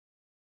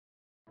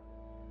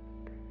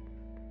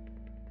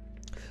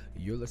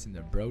You're listening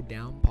to Bro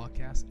Down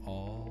Podcast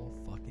all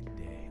fucking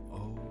day.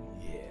 Oh,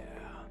 yeah.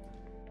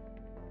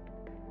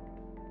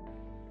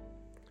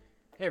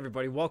 Hey,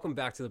 everybody. Welcome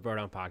back to the Bro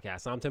Down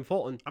Podcast. I'm Tim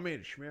Fulton. I'm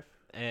Andy Schmidt.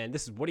 And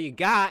this is What Do You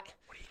Got?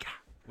 What do you got?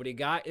 What Do You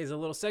Got is a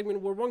little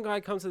segment where one guy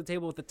comes to the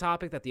table with a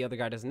topic that the other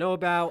guy doesn't know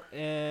about,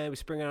 and we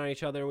spring it on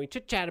each other, and we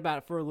chit-chat about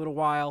it for a little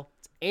while.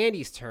 It's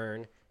Andy's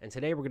turn, and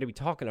today we're going to be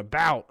talking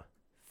about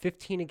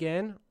 15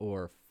 again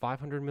or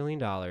 $500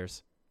 million.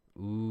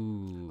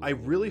 Ooh. I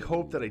really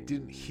hope that I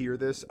didn't hear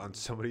this on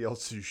somebody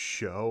else's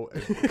show,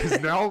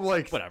 because now I'm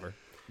like, Whatever.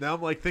 Now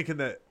I'm like thinking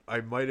that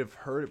I might have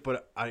heard it,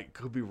 but I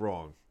could be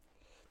wrong.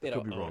 They Could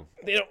don't be own, wrong.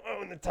 They don't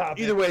own the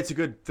topic. Either way, it's a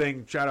good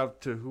thing. Shout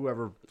out to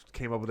whoever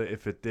came up with it,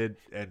 if it did,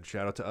 and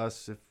shout out to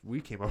us if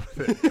we came up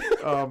with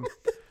it.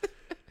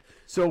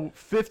 So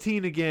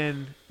 15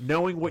 again,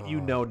 knowing what you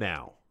know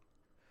now.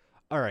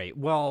 All right.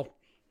 Well,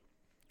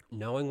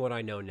 knowing what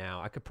I know now,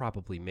 I could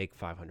probably make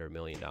 $500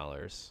 million.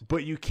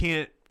 But you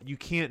can't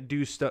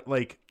do stuff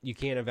like, You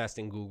can't invest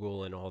in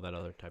Google and all that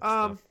other type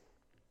of stuff.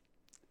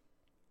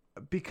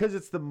 because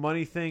it's the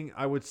money thing.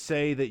 I would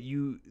say that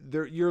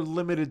you're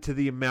limited to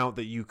the amount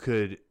that you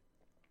could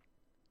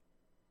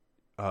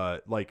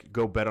like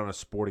go bet on a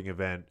sporting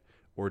event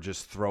or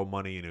just throw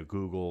money in a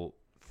Google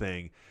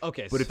thing.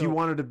 Okay. But if you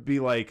wanted to be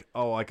like,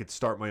 oh, I could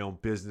start my own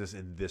business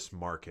in this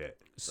market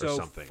or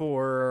something.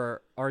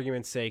 For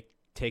argument's sake,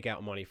 take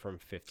out money from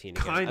 15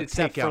 again, Kinda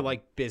except take for out-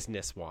 like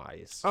business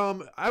wise.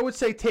 I would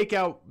say take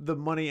out the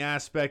money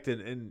aspect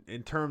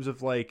in terms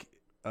of like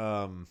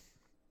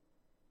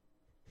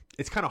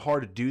it's kind of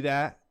hard to do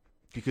that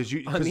because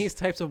On these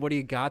types of What Do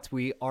You Got,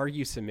 we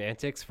argue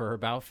semantics for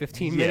about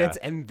 15 Yeah. minutes,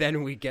 and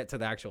then we get to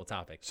the actual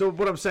topic. So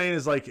what I'm saying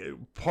is like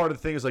part of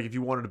the thing is like if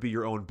you wanted to be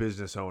your own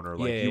business owner,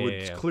 like you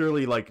would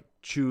clearly like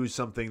choose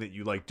something that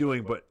you like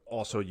doing, but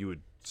also you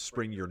would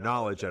spring your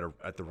knowledge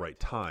at the right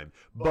time.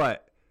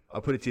 But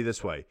I'll put it to you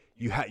this way: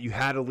 you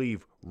had to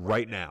leave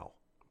right now,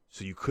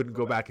 so you couldn't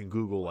go back and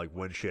Google like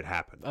when shit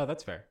happened. Oh,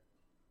 that's fair.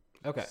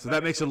 Okay. So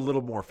that makes it a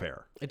little more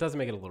fair. It does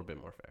make it a little bit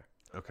more fair.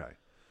 Okay.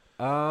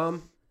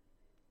 Um,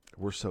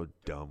 We're so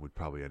dumb, we'd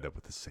probably end up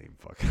with the same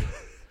fucking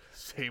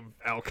same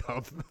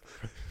outcome.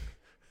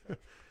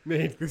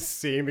 Make the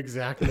same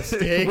exact We're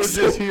mistakes.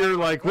 just here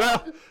like,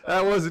 well,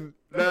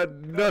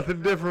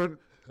 nothing different.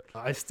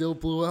 I still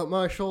blew out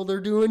my shoulder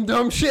doing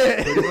dumb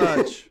shit. Pretty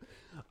much.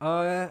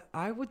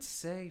 I would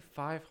say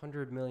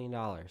 $500 million.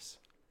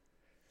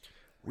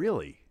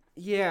 Really?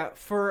 Yeah,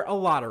 for a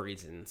lot of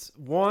reasons.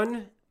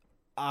 One,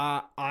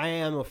 I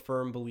am a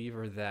firm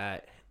believer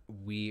that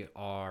we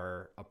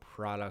are a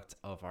product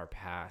of our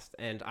past.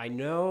 And I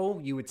know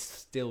you would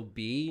still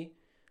be,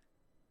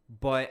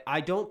 but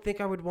I don't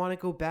think I would want to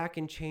go back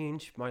and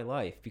change my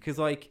life. Because,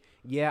 like,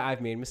 yeah,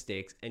 I've made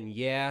mistakes. And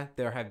yeah,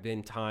 there have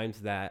been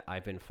times that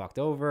I've been fucked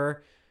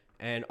over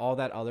and all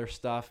that other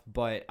stuff.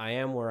 But I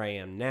am where I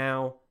am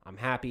now. I'm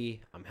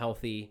happy. I'm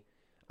healthy.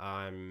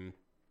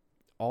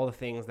 All the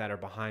things that are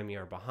behind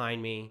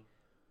me.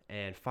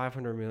 And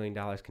 $500 million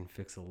can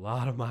fix a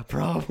lot of my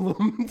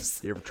problems.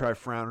 You ever try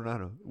frowning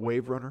on a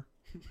wave runner?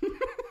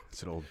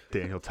 It's an old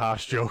Daniel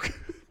Tosh joke.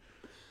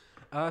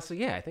 So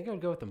yeah, I think I would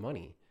go with the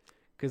money.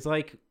 Because,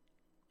 like,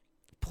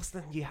 plus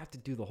then you have to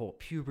do the whole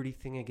puberty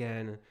thing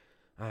again.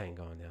 I ain't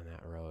going down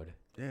that road.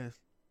 Yeah.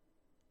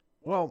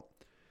 Well,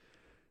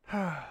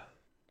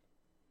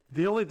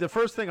 the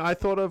first thing I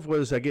thought of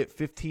was I get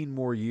 15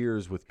 more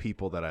years with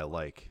people that I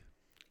like.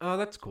 Oh,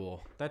 that's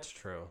cool. That's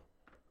true.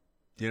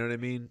 You know what I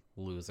mean?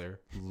 Loser.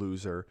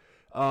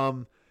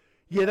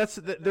 Yeah,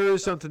 there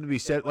is something to be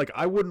said. Like,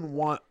 I wouldn't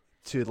want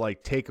to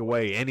like take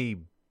away any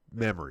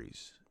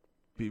memories,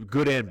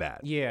 good and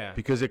bad. Yeah.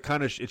 Because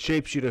it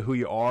shapes you to who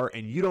you are,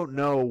 and you don't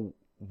know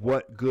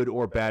what good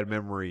or bad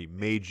memory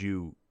made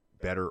you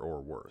better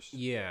or worse.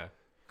 Yeah.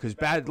 Because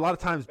a lot of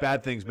times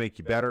bad things make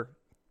you better.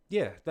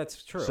 Yeah,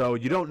 that's true. So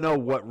you don't know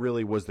what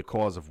really was the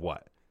cause of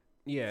what.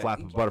 yeah.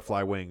 Flapping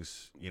butterfly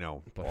wings,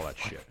 all that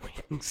shit.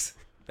 Wings.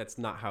 That's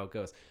not how it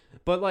goes.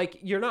 But, like,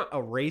 you're not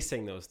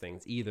erasing those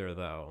things either,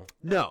 though.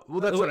 No, well,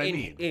 that's what I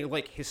mean.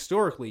 Like,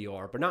 historically you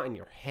are, but not in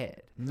your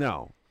head.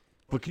 No.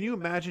 But can you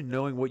imagine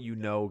knowing what you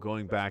know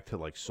going back to,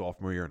 like,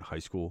 sophomore year in high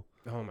school?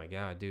 Oh, my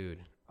God, dude.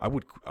 I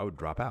would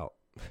drop out.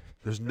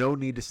 There's no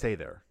need to stay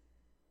there.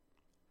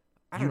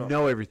 I You don't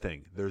know. know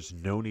everything. There's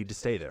no need to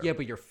stay there. Yeah,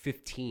 but you're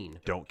 15.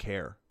 Don't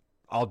care.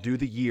 I'll do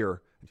the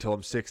year until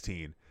I'm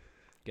 16,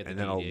 Get the and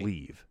then I'll GED.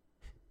 leave.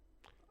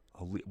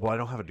 Well, I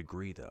don't have a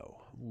degree, though.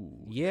 Ooh.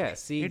 Yeah,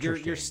 see, you're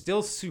Interesting.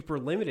 still super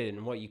limited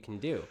in what you can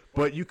do.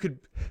 But you could...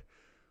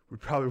 We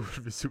probably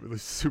wouldn't be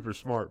super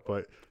smart,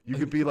 but you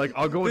could be like,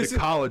 I'll go This into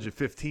is- college at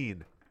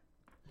 15.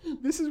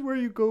 This is where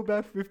you go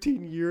back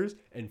 15 years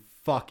and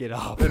fuck it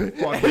up.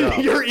 fuck it up.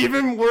 You're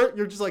even worse.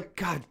 You're just like,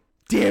 God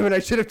damn it, I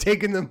should have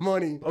taken the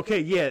money. Okay,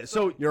 yeah,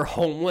 so... You're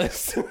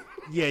homeless.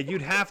 Yeah,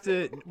 you'd have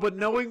to, but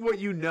knowing what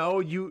you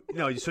know,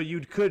 so you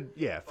could,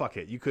 fuck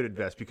it, you could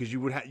invest because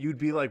you'd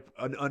be like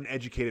an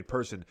uneducated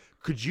person.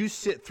 Could you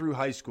sit through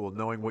high school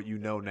knowing what you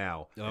know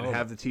now and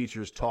have the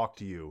teachers talk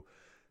to you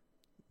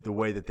the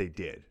way that they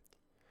did?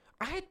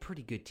 I had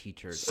pretty good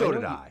teachers. So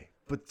did I.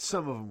 But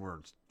some of them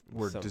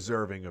were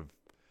deserving of.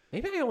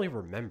 Maybe I only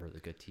remember the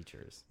good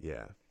teachers.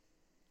 Yeah.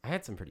 I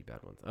had some pretty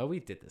bad ones. Oh, we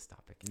did this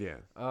topic. Yeah.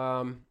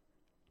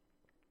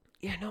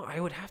 Yeah, no, I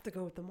would have to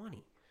go with the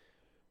money.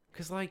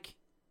 Because, like...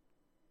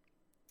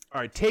 All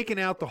right, taking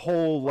out the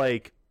whole,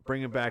 like,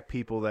 bringing back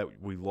people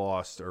that we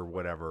lost or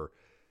whatever,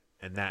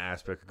 and that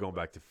aspect of going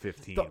back to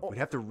 15, we'd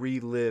have to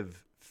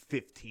relive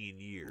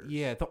 15 years.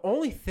 Yeah, the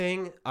only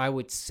thing I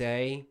would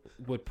say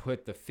would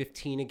put the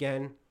 15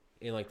 again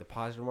in, like, the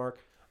positive mark.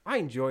 I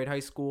enjoyed high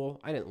school.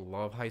 I didn't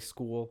love high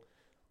school.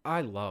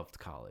 I loved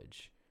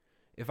college.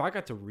 If I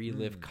got to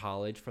relive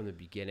college from the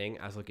beginning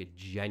as, like, a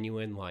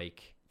genuine,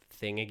 like,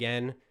 thing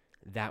again...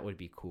 That would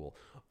be cool.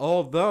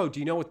 Although, do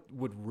you know what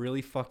would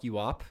really fuck you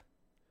up?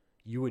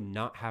 You would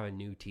not have a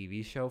new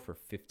TV show for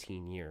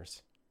 15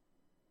 years.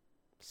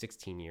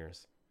 16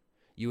 years.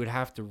 You would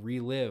have to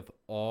relive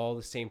all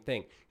the same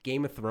thing.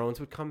 Game of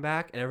Thrones would come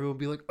back and everyone would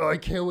be like, oh, I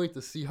can't wait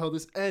to see how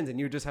this ends. And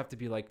you would just have to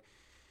be like...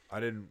 I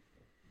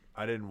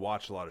didn't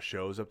watch a lot of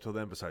shows up till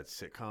then besides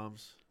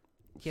sitcoms.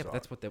 Yeah, but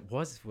that's what that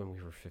was when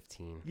we were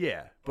 15.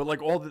 Yeah, but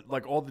like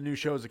all the new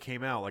shows that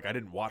came out, like I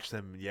didn't watch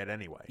them yet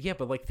anyway. Yeah,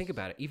 but like think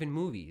about it. Even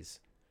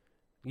movies.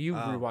 You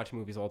rewatch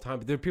movies all the time,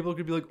 but there are people who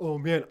could be like, "Oh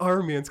man,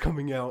 Iron Man's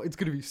coming out. It's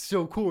gonna be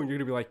so cool," and you're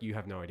gonna be like, "You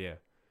have no idea."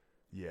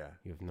 Yeah,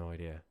 you have no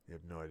idea. You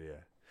have no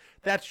idea.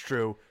 That's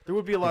true. There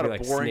would be a lot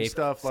of boring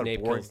stuff.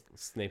 Snape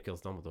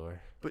kills Dumbledore.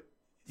 But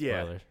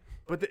yeah, spoilers.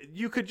 But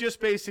you could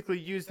just basically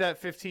use that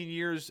 15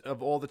 years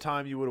of all the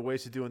time you would have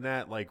wasted doing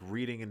that, like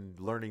reading and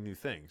learning new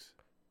things.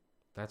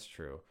 That's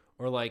true.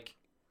 Or like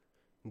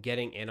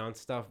getting in on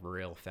stuff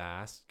real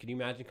fast. Can you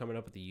imagine coming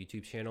up with a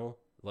YouTube channel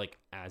like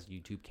as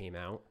YouTube came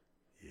out?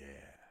 Yeah.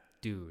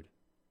 Dude.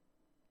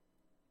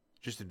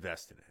 Just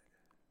invest in it.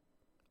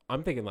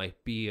 I'm thinking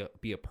like be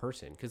a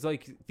person cuz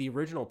like the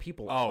original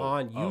people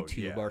on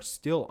YouTube are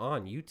still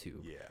on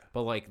YouTube. Yeah.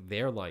 But like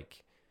they're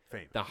like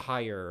famous. The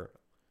higher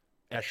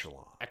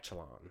echelon.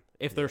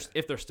 If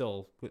they're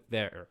still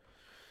there.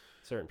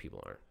 Certain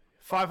people aren't.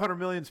 500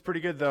 million's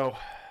pretty good though.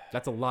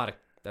 That's a lot of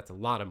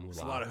moolah.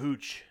 It's a lot of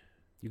hooch.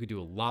 You could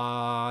do a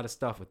lot of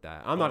stuff with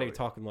that. I'm not even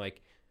talking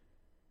like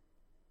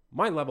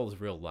my level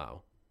is real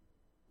low.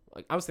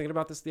 Like I was thinking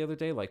about this the other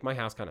day. Like my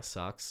house kind of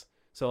sucks,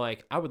 so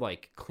like I would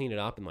like clean it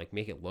up and like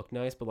make it look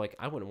nice. But like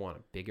I wouldn't want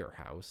a bigger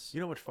house. You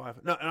know what?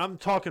 No, and I'm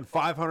talking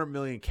 500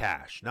 million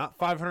cash, not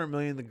 500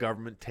 million. The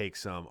government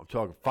takes some. I'm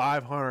talking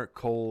 500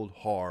 cold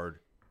hard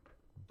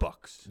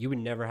bucks. You would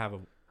never have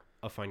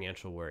a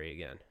financial worry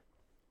again.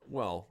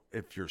 Well,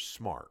 if you're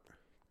smart.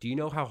 Do you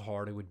know how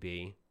hard it would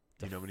be?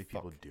 Do you know how many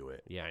people do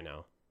it? Yeah, I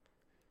know.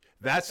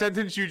 That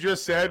sentence you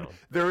just said,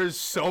 there is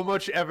so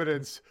much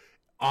evidence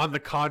on the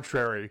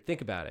contrary.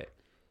 Think about it.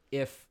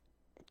 If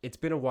it's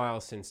been a while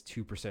since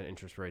 2%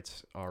 interest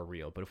rates are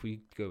real, but if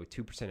we go with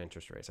 2%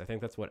 interest rates, I think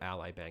that's what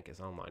Ally Bank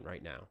is online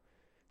right now.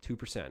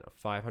 2% of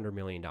 $500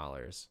 million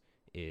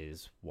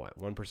is what?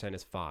 1%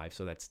 is 5,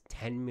 so that's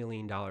 $10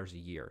 million a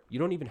year. You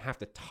don't even have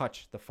to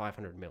touch the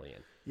 $500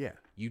 million. Yeah.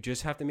 You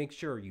just have to make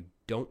sure you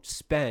don't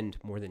spend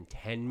more than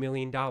 $10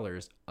 million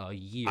a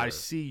year. I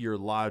see your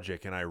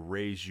logic, and I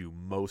raise you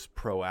most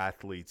pro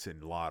athletes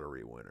and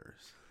lottery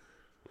winners.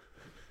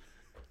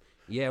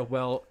 Yeah,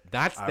 well,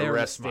 that's their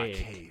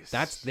mistake.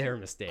 That's their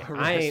mistake.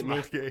 I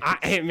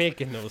ain't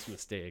making those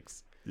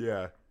mistakes.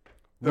 Yeah.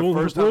 The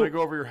first time I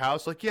go over your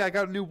house, like, yeah, I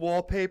got a new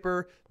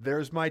wallpaper.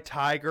 There's my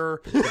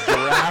tiger. The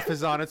giraffe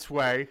is on its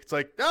way. It's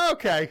like, oh,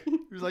 okay. He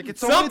was like,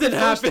 it's only the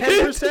first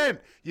 10%.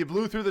 You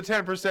blew through the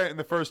 10% in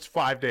the first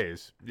 5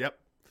 days. Yep.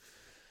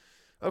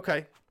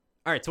 Okay.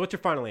 All right. So what's your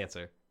final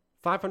answer?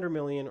 500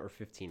 million or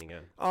 15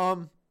 again?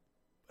 I'm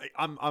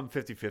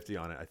 50-50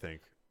 on it, I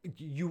think.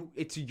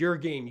 It's your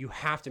game. You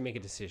have to make a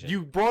decision.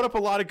 You brought up a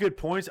lot of good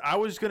points. I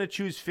was going to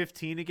choose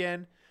 15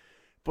 again.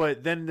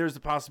 But then there's the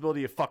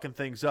possibility of fucking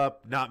things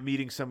up, not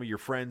meeting some of your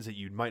friends that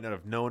you might not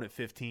have known at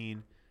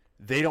 15.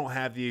 They don't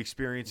have the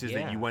experiences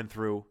that you went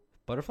through.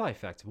 Butterfly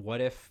effect. What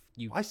if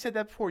you... I said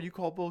that before. You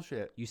call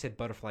bullshit. You said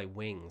butterfly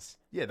wings.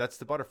 Yeah, that's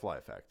the butterfly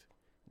effect.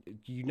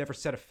 You never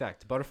said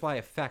effect. Butterfly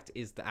effect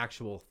is the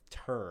actual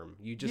term.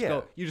 You just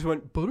You just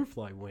went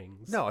butterfly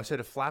wings. No, I said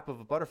a flap of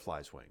a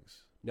butterfly's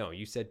wings. No,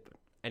 you said...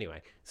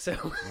 Anyway,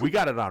 so... We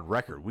got it on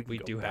record. We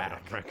do have it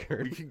on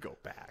record. We can go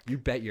back. You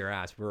bet your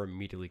ass we're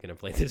immediately going to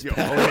play this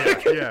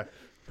back. Oh, yeah.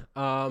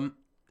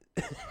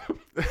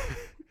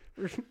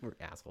 We're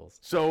assholes.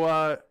 So,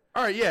 all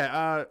right,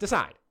 yeah.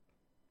 Decide.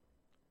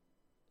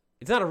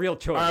 It's not a real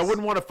choice. I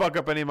wouldn't want to fuck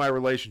up any of my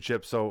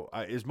relationships, so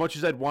as much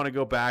as I'd want to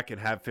go back and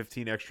have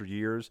 15 extra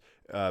years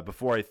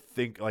before I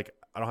think, like,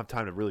 I don't have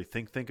time to really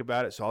think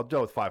about it, so I'll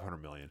go with 500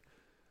 million.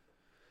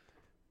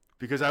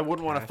 Because I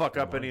wouldn't want to fuck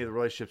up any of the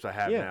relationships I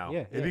have now.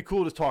 Yeah, It'd be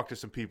cool to talk to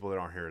some people that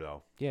aren't here,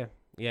 though. Yeah,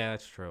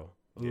 that's true.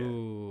 Yeah.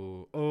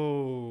 Ooh,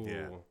 oh.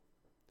 Yeah.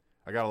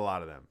 I got a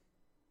lot of them.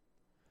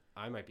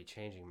 I might be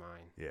changing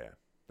mine. Yeah,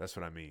 that's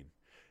what I mean.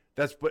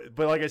 But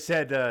like I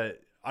said,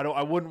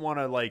 I wouldn't want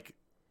to like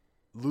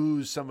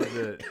lose some of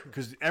the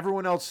because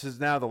everyone else is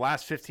now the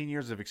last 15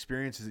 years of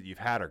experiences that you've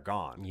had are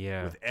gone.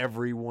 Yeah. With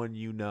everyone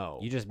you know.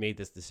 You just made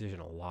this decision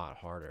a lot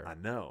harder. I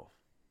know.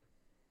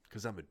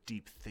 Because I'm a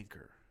deep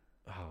thinker.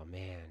 Oh,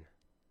 man.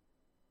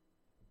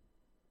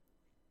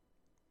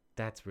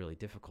 That's really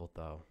difficult,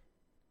 though.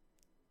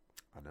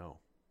 I know.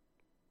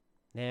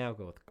 Nah, I'll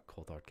go with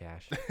cold hard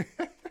cash.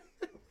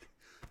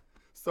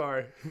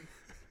 Sorry.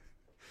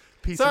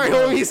 Sorry,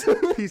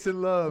 homies. Peace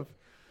and love.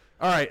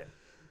 All right.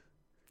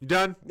 You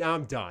done?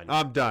 I'm done.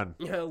 I'm done.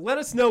 Let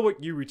us know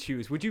what you would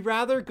choose. Would you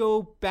rather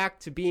go back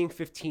to being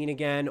 15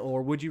 again,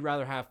 or would you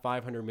rather have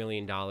 $500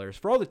 million?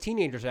 For all the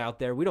teenagers out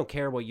there, we don't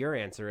care what your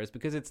answer is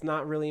because it's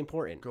not really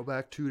important. Go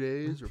back 2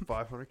 days or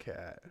 500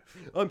 cat.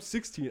 I'm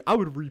 16. I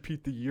would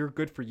repeat the year.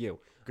 Good for you.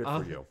 Good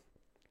for you.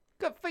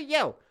 Good for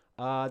you.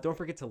 Don't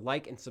forget to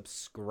like and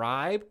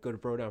subscribe. Go to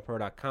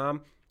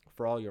brodownpro.com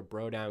for all your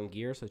bro down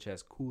gear, such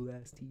as cool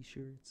ass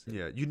t-shirts.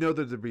 Yeah, you know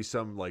that there'd be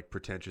some like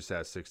pretentious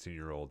ass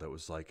 16-year-old that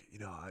was like,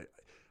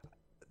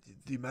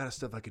 the amount of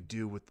stuff I could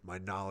do with my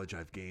knowledge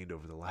I've gained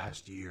over the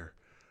last year,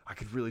 I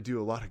could really do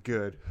a lot of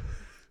good.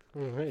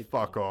 Right.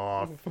 Fuck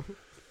off.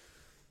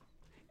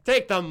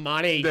 Take the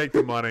money. Take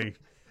the money,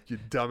 you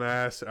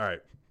dumbass. All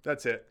right,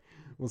 that's it.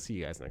 We'll see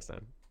you guys next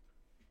time.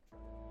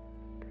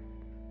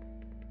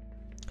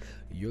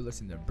 You're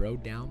listening to Bro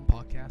Down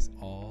Podcast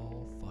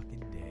all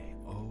fucking day.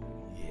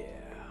 Oh,